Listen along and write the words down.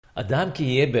Adam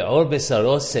ki yeh be'or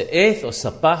besaro se'eth o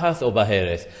sapahath o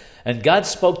bahereth. And God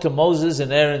spoke to Moses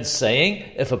and Aaron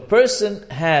saying, if a person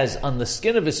has on the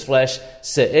skin of his flesh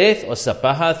se'eth or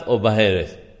sapahath or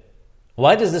bahereth.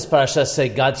 Why does this parasha say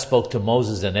God spoke to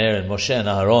Moses and Aaron, Moshe and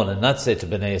Aaron, and not say to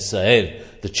Bnei Yisrael,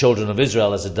 the children of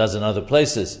Israel, as it does in other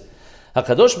places?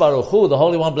 HaKadosh Baruch Hu, the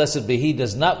Holy One, blessed be He,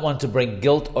 does not want to bring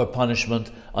guilt or punishment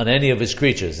on any of His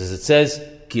creatures. As it says,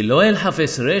 Ki lo el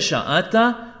hafes resha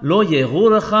ata lo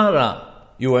yehurecha ra.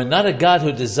 You are not a God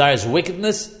who desires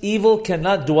wickedness. Evil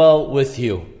cannot dwell with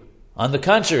you. On the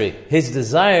contrary, His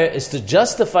desire is to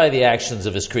justify the actions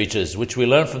of His creatures, which we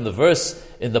learn from the verse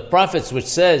in the prophets, which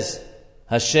says,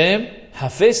 Hashem,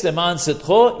 hafes leman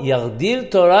setcho,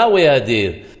 yardil Torah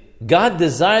ve'yadir. God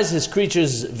desires His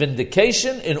creatures'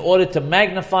 vindication in order to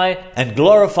magnify and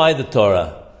glorify the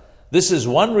Torah. This is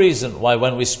one reason why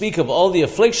when we speak of all the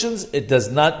afflictions, it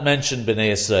does not mention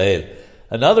Bnei Yisrael.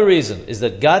 Another reason is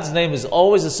that God's name is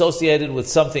always associated with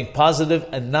something positive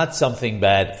and not something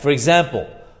bad. For example,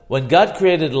 when God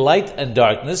created light and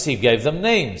darkness, He gave them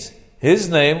names. His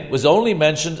name was only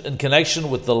mentioned in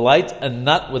connection with the light and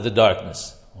not with the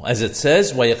darkness. As it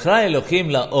says, "Vayikra Elohim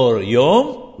la'or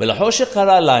yom v'lachoshech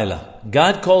hara layla."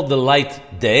 God called the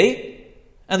light day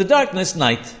and the darkness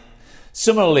night.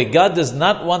 Similarly, God does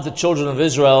not want the children of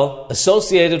Israel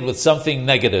associated with something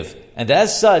negative, and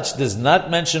as such does not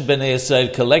mention Bnei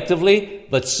Yisrael collectively,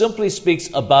 but simply speaks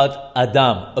about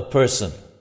Adam, a person.